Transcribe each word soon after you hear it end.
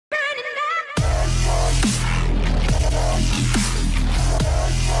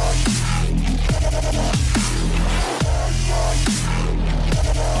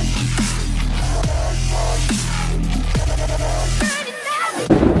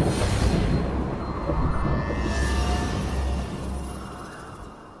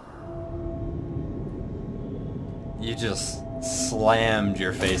just slammed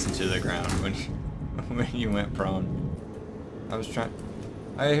your face into the ground when you went prone. I was trying...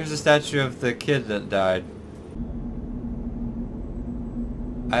 Oh, here's a statue of the kid that died.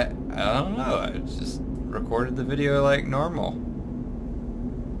 I don't know, I just recorded the video like normal.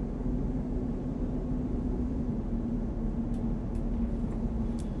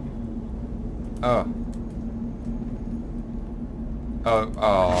 Oh.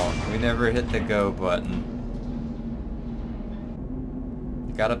 Oh, we never hit the go button.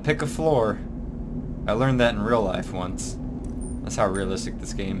 You gotta pick a floor. I learned that in real life once. That's how realistic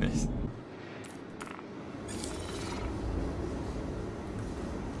this game is.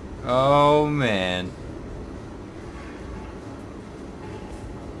 Oh man.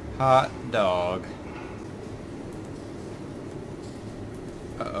 Hot dog.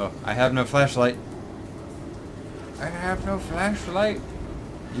 Uh-oh, I have no flashlight. I have no flashlight.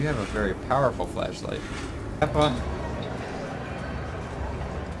 You have a very powerful flashlight. Have fun.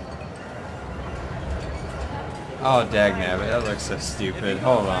 Oh, dagnabbit, that looks so stupid.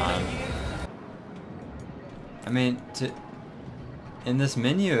 Hold on. I mean, in this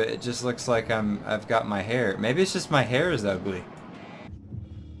menu, it just looks like I've got my hair. Maybe it's just my hair is ugly.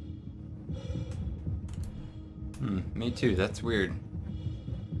 Me too. That's weird.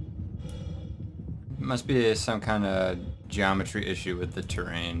 Must be some kind of geometry issue with the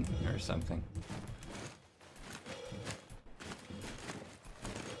terrain or something.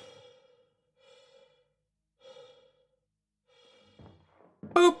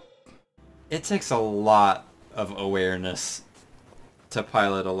 Boop! It takes a lot of awareness to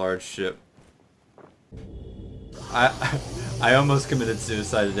pilot a large ship. I almost committed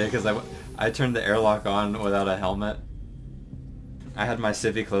suicide today because I turned the airlock on without a helmet. I had my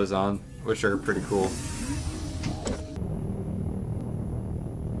civvy clothes on, which are pretty cool.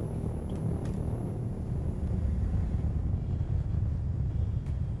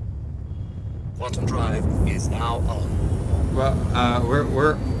 Quantum drive is now on. Well,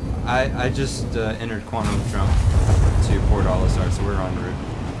 I just entered quantum jump to Port Olisar, so we're en route.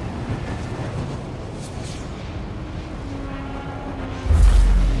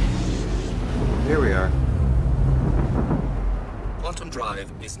 Here we are. Quantum drive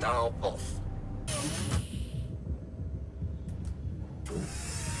is now off.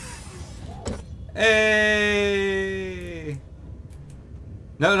 Hey!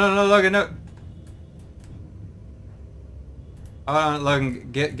 No, Logan, no! Hold on,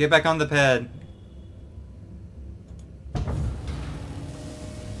 Logan, get back on the pad.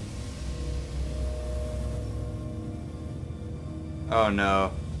 Oh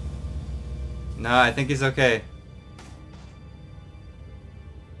no. No, I think he's okay.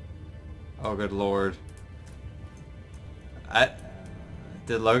 Oh good lord.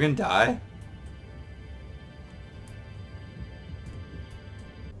 Did Logan die?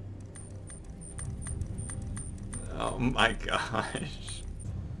 Oh my gosh.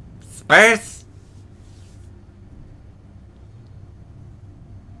 Space!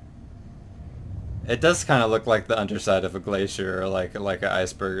 It does kind of look like the underside of a glacier or like an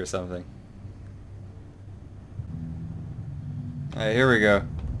iceberg or something. Alright, here we go.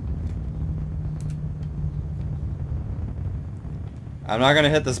 I'm not gonna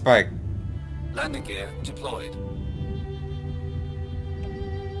hit the spike. Landing gear deployed.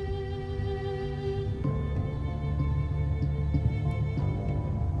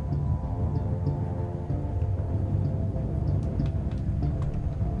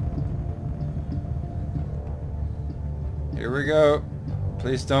 Here we go.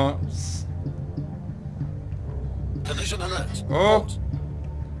 Please don't. Collision alert. Oh! Halt.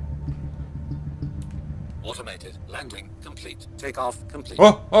 Automated landing complete. Takeoff complete.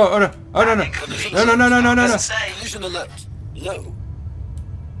 Oh no! Oh no! Collision No! alert. Collision alert. Low.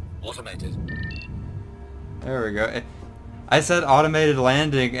 Automated. There we go. I said automated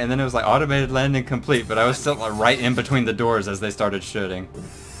landing, and then it was like automated landing complete, but I was still like, right in between the doors as they started shooting.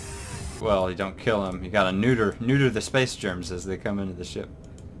 Well, you don't kill them. You gotta neuter the space germs as they come into the ship.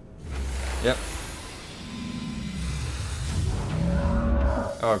 Yep.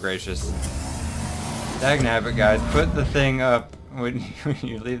 Oh gracious. Dagnabbit, guys, put the thing up when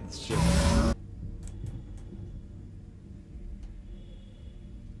you leave the ship.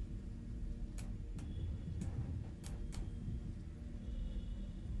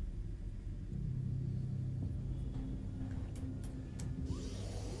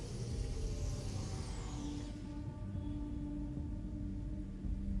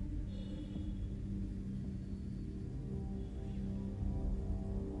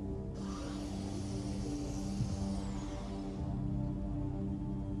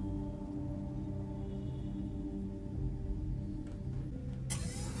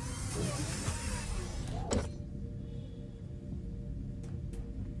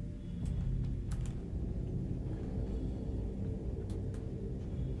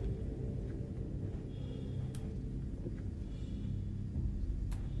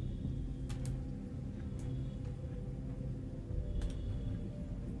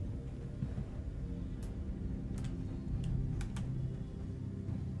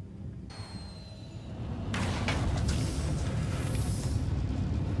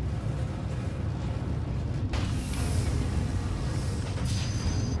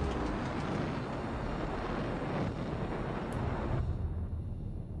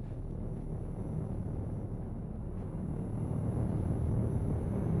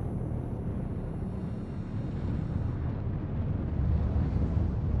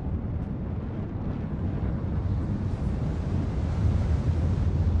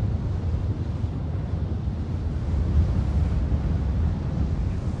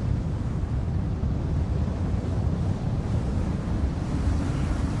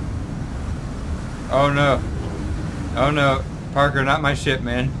 Oh no. Oh no. Parker, not my ship,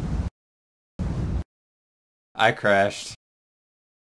 man. I crashed.